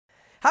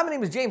Hi, my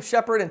name is James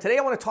Shepard, and today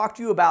I want to talk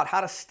to you about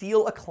how to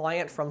steal a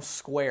client from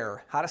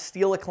Square. How to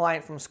steal a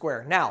client from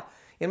Square. Now,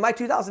 in my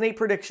 2008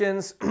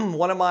 predictions,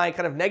 one of my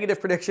kind of negative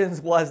predictions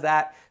was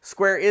that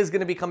Square is going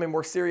to become a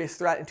more serious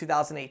threat in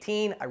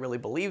 2018. I really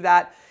believe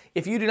that.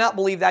 If you do not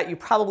believe that, you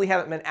probably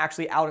haven't been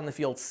actually out in the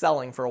field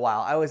selling for a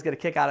while. I always get a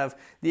kick out of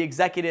the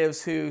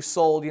executives who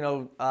sold,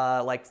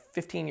 like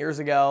 15 years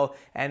ago,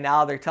 and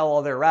now they tell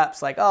all their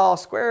reps like, oh,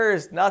 Square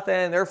is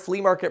nothing. They're flea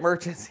market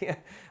merchants.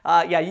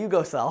 Yeah, you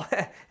go sell.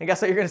 And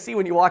guess what you're going to see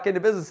when you walk into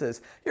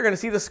businesses? You're going to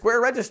see the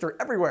Square register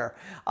everywhere.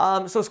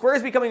 So Square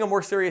is becoming a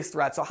more serious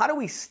threat. So how do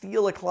we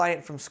steal a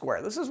client from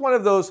Square? This is one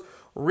of those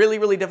really,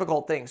 really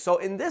difficult things. So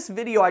in this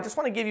video, I just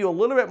want to give you a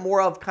little bit more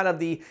of kind of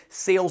the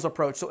sales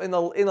approach. So in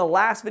the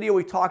last video,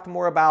 we talked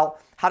more about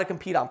how to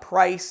compete on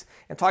price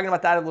and talking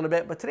about that a little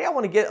bit. But today I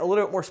want to get a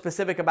little bit more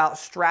specific about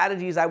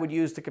strategies I would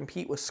use to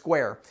compete with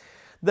Square.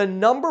 The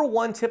number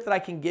one tip that I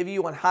can give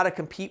you on how to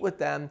compete with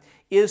them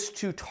is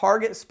to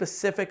target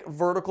specific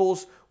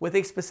verticals with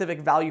a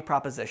specific value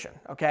proposition,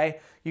 okay?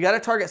 You got to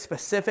target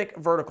specific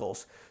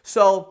verticals.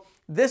 So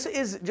this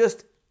is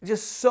just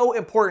so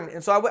important.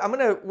 And so I'm going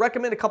to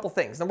recommend a couple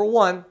things. Number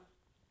one,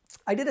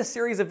 I did a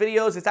series of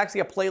videos. It's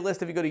actually a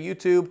playlist. If you go to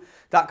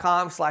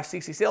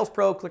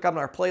youtube.com/ccsalespro, click on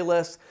our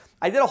playlist.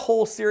 I did a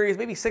whole series,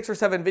 maybe 6 or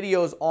 7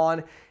 videos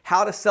on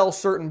how to sell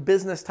certain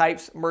business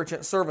types,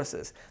 merchant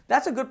services.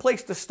 That's a good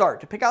place to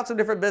start, to pick out some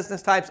different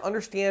business types,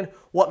 understand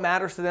what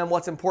matters to them,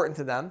 what's important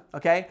to them,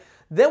 okay?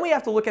 Then we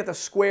have to look at the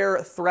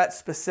Square threat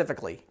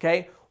specifically,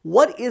 okay?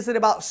 What is it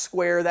about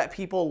Square that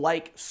people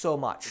like so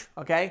much,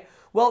 okay?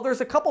 Well,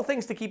 there's a couple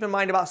things to keep in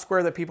mind about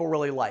Square that people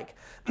really like.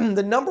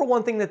 The number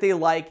one thing that they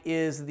like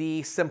is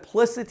the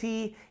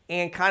simplicity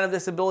and kind of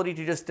this ability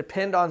to just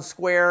depend on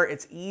Square.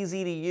 It's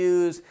easy to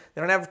use.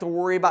 They don't have to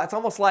worry about, it's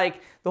almost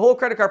like the whole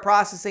credit card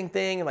processing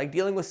thing and like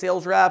dealing with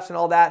sales reps and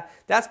all that,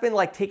 that's been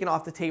like taken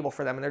off the table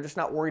for them and they're just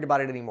not worried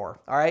about it anymore,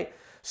 all right?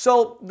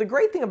 So the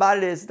great thing about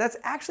it is that's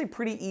actually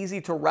pretty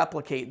easy to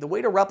replicate. The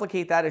way to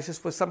replicate that is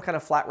just with some kind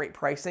of flat rate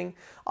pricing.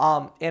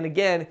 And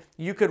again,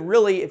 you could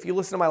really, if you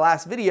listen to my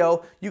last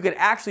video, you could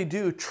actually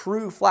do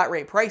true flat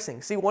rate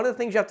pricing. See, one of the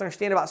things you have to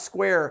understand about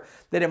Square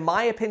that in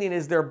my opinion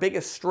is their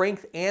biggest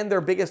strength and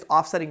their biggest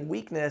offsetting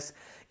weakness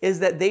is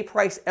that they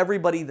price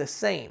everybody the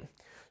same.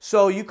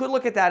 So you could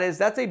look at that as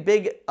that's a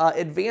big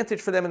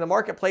advantage for them in the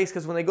marketplace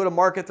because when they go to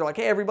market, they're like,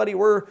 hey, everybody,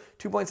 we're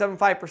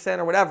 2.75%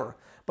 or whatever.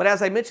 But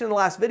as I mentioned in the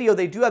last video,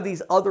 they do have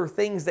these other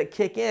things that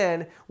kick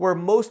in where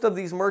most of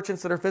these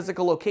merchants that are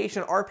physical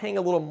location are paying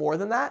a little more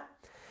than that.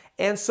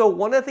 And so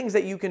one of the things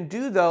that you can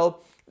do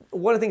though,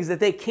 one of the things that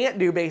they can't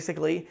do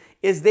basically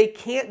is they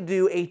can't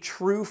do a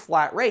true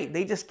flat rate.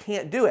 They just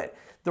can't do it.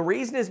 The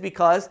reason is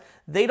because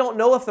they don't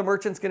know if the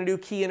merchant's going to do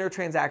key enter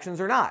transactions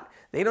or not.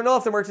 They don't know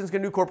if the merchant's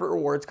going to do corporate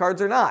rewards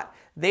cards or not.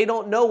 They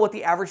don't know what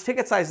the average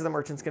ticket size of the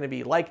merchant's going to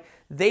be. Like,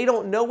 they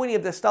don't know any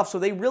of this stuff, so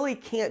they really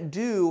can't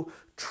do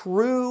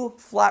true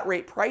flat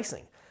rate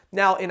pricing.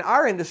 Now, in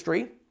our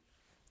industry,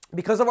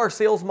 because of our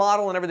sales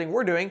model and everything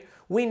we're doing,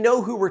 we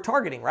know who we're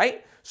targeting,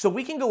 right? So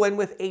we can go in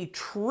with a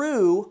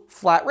true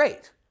flat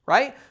rate,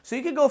 right? So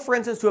you could go, for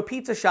instance, to a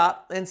pizza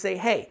shop and say,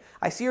 hey,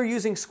 I see you're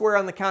using Square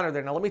on the counter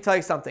there. Now, let me tell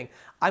you something.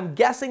 I'm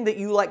guessing that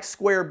you like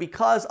Square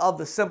because of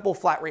the simple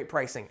flat rate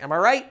pricing. Am I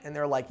right? And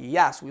they're like,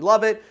 yes, we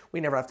love it. We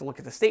never have to look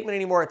at the statement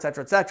anymore, et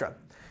cetera, et cetera.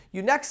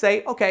 You next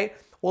say, okay,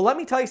 well, let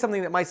me tell you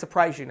something that might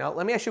surprise you. Now,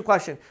 let me ask you a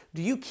question.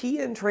 Do you key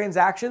in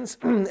transactions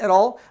at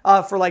all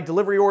for like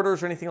delivery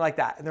orders or anything like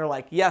that? And they're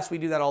like, yes, we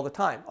do that all the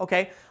time.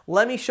 Okay,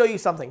 let me show you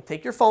something.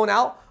 Take your phone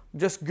out,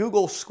 just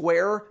Google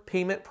Square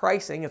payment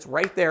pricing. It's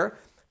right there.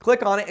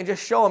 Click on it and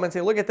just show them and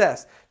say, look at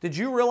this. Did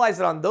you realize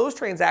that on those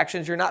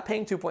transactions, you're not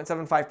paying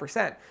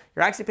 2.75%?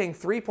 You're actually paying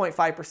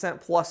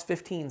 3.5% plus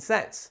 15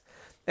 cents.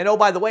 And oh,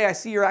 by the way, I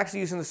see you're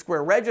actually using the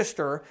Square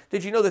register.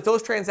 Did you know that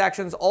those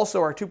transactions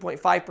also are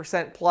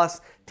 2.5%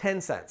 plus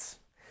 10 cents?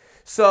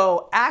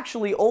 So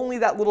actually only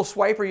that little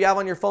swiper you have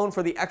on your phone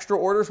for the extra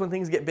orders when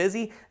things get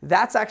busy,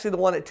 that's actually the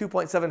one at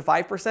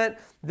 2.75%.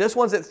 This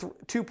one's at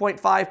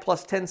 2.5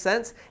 plus 10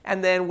 cents.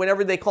 And then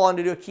whenever they call on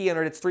to do a key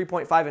enter, it's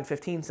 3.5 and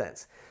 15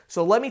 cents.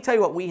 So let me tell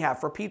you what we have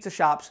for pizza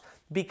shops.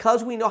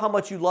 Because we know how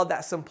much you love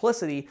that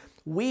simplicity,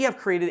 we have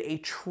created a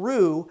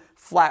true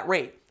flat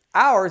rate.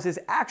 Ours is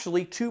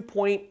actually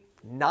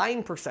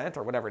 2.9%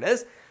 or whatever it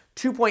is,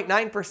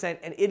 2.9%,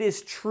 and it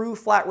is true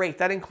flat rate.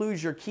 That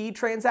includes your key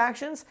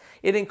transactions,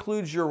 it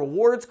includes your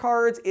rewards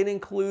cards, it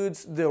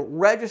includes the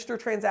register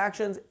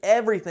transactions,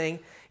 everything.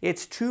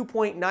 It's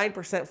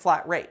 2.9%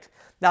 flat rate.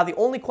 Now, the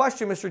only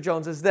question, Mr.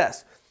 Jones, is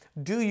this.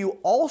 Do you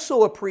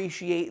also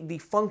appreciate the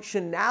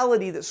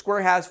functionality that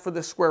Square has for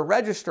the Square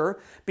register?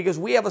 Because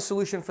we have a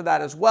solution for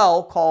that as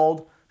well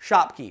called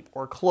ShopKeep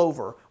or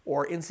Clover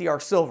or NCR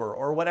Silver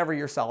or whatever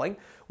you're selling.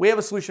 We have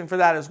a solution for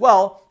that as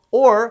well.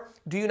 Or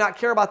do you not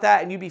care about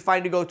that and you'd be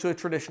fine to go to a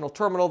traditional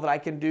terminal that I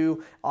can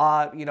do,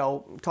 talk to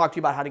you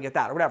about how to get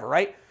that or whatever,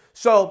 right?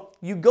 So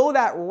you go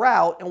that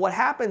route, and what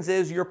happens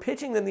is you're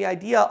pitching them the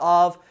idea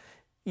of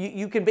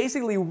you can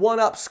basically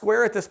one-up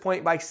Square at this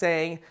point by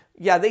saying,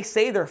 yeah, they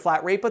say they're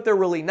flat rate, but they're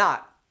really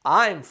not.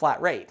 I'm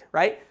flat rate,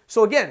 right?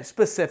 So again,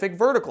 specific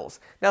verticals.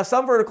 Now,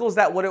 some verticals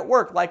that wouldn't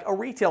work, like a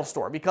retail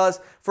store, because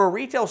for a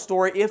retail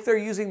store, if they're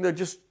using the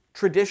just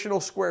traditional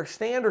Square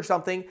stand or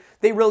something,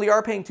 they really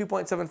are paying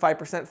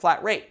 2.75%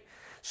 flat rate.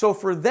 So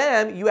for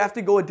them, you have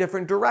to go a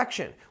different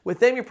direction. With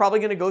them, you're probably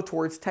going to go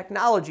towards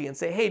technology and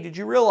say, hey, did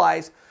you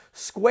realize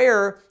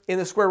Square, in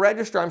the Square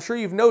Register, I'm sure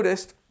you've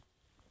noticed,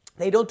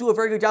 they don't do a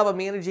very good job of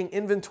managing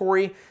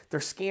inventory, their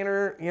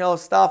scanner,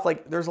 stuff.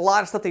 Like there's a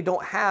lot of stuff they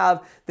don't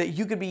have that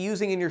you could be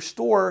using in your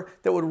store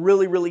that would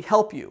really, really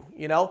help you,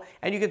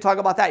 And you can talk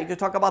about that. You can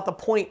talk about the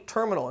Point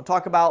terminal and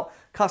talk about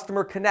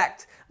Customer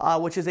Connect,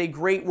 which is a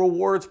great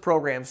rewards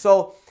program.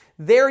 So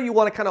there you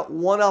want to kind of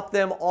one-up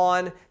them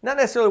on, not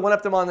necessarily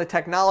one-up them on the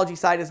technology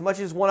side as much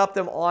as one-up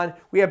them on,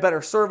 we have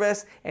better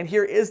service, and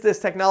here is this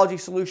technology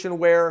solution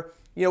where,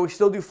 we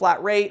still do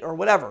flat rate or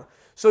whatever.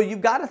 So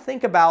you've got to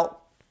think about,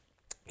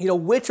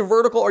 which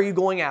vertical are you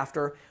going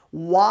after?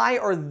 Why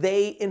are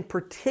they in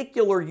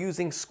particular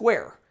using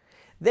Square?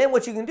 Then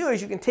what you can do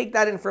is you can take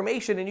that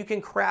information and you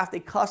can craft a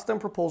custom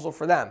proposal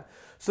for them.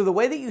 So the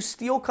way that you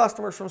steal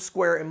customers from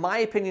Square, in my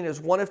opinion, is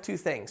one of two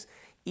things.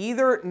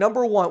 Either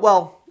number one,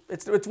 well,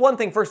 it's one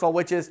thing, first of all,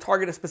 which is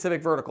target a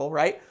specific vertical,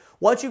 right?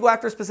 Once you go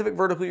after a specific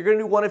vertical, you're going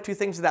to do one of two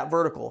things to that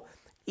vertical.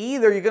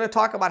 Either you're going to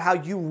talk about how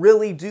you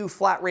really do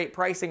flat rate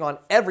pricing on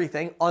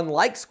everything,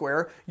 unlike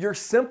Square. You're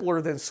simpler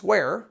than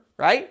Square,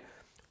 right?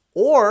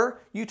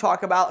 Or you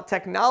talk about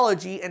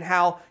technology and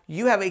how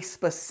you have a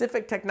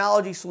specific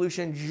technology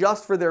solution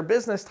just for their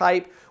business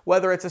type,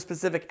 whether it's a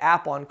specific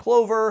app on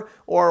Clover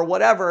or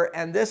whatever,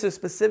 and this is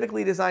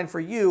specifically designed for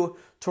you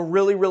to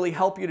really, really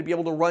help you to be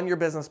able to run your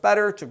business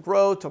better, to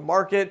grow, to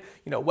market,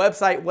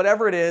 website,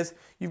 whatever it is.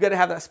 You've got to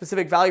have that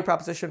specific value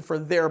proposition for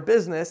their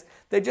business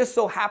that just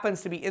so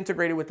happens to be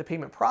integrated with the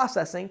payment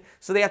processing,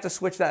 so they have to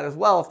switch that as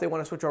well if they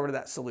want to switch over to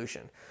that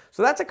solution.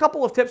 So that's a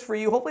couple of tips for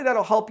you. Hopefully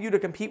that'll help you to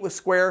compete with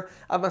Square.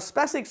 I'm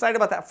especially excited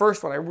about that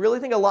first one. I really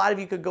think a lot of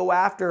you could go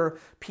after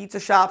pizza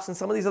shops and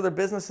some of these other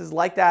businesses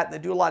like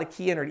that do a lot of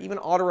key entered, even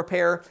auto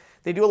repair.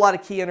 They do a lot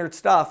of key entered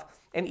stuff,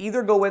 and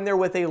either go in there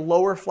with a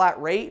lower flat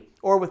rate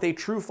or with a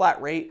true flat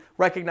rate,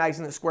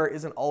 recognizing that Square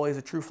isn't always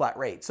a true flat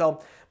rate.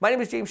 So my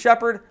name is James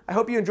Shepard. I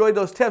hope you enjoyed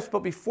those tips, but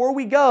before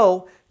we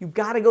go, you've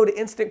got to go to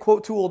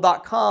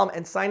instantquotetool.com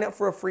and sign up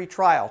for a free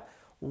trial.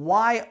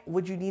 Why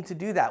would you need to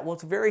do that? Well,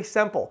 it's very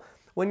simple.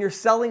 When you're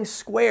selling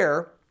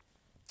Square,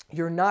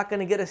 you're not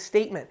going to get a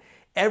statement.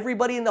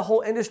 Everybody in the whole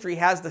industry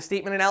has the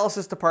statement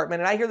analysis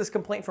department, and I hear this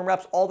complaint from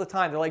reps all the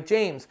time. They're like,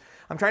 James,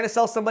 I'm trying to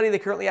sell somebody, they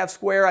currently have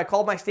Square. I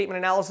called my statement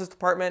analysis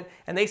department,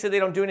 and they said they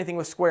don't do anything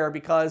with Square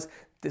because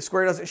the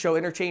Square doesn't show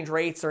interchange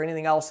rates or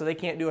anything else, so they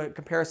can't do a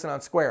comparison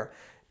on Square.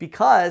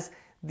 Because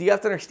you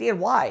have to understand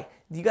why.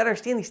 You got to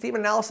understand these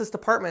statement analysis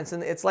departments,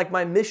 and it's like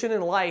my mission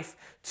in life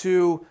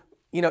to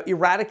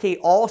eradicate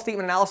all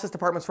statement analysis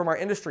departments from our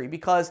industry,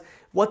 because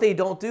what they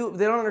don't do,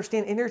 they don't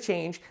understand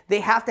interchange.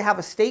 They have to have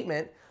a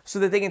statement so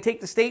that they can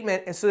take the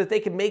statement and so that they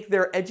can make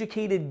their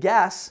educated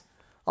guess.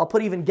 I'll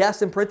put even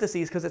guess in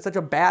parentheses because it's such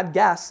a bad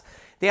guess.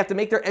 They have to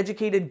make their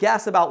educated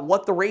guess about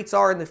what the rates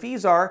are and the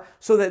fees are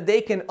so that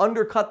they can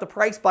undercut the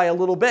price by a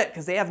little bit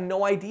because they have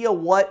no idea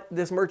what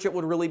this merchant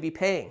would really be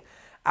paying.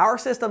 Our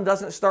system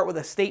doesn't start with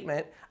a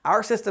statement.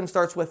 Our system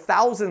starts with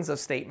thousands of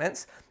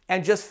statements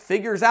and just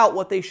figures out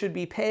what they should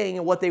be paying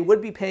and what they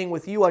would be paying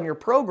with you on your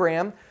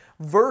program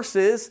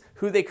versus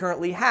who they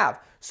currently have.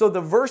 So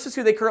the versus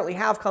who they currently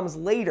have comes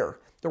later.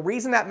 The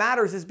reason that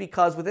matters is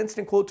because with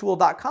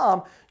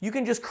instantquotetool.com, you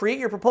can just create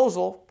your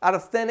proposal out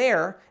of thin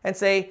air and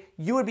say,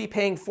 you would be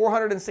paying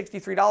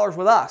 $463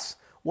 with us.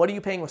 What are you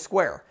paying with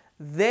Square?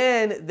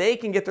 Then they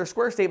can get their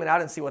Square statement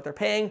out and see what they're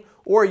paying,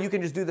 or you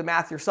can just do the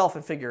math yourself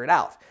and figure it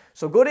out.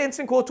 So go to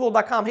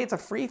instantquotetool.com. Hey, it's a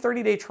free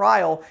 30-day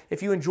trial.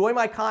 If you enjoy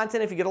my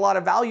content, if you get a lot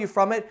of value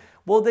from it,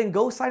 well, then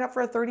go sign up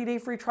for a 30-day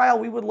free trial.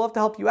 We would love to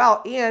help you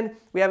out. And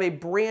we have a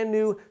brand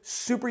new,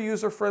 super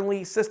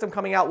user-friendly system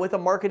coming out with a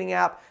marketing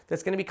app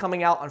that's going to be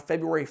coming out on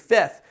February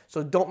 5th.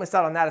 So don't miss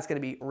out on that. It's going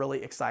to be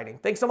really exciting.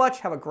 Thanks so much.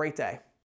 Have a great day.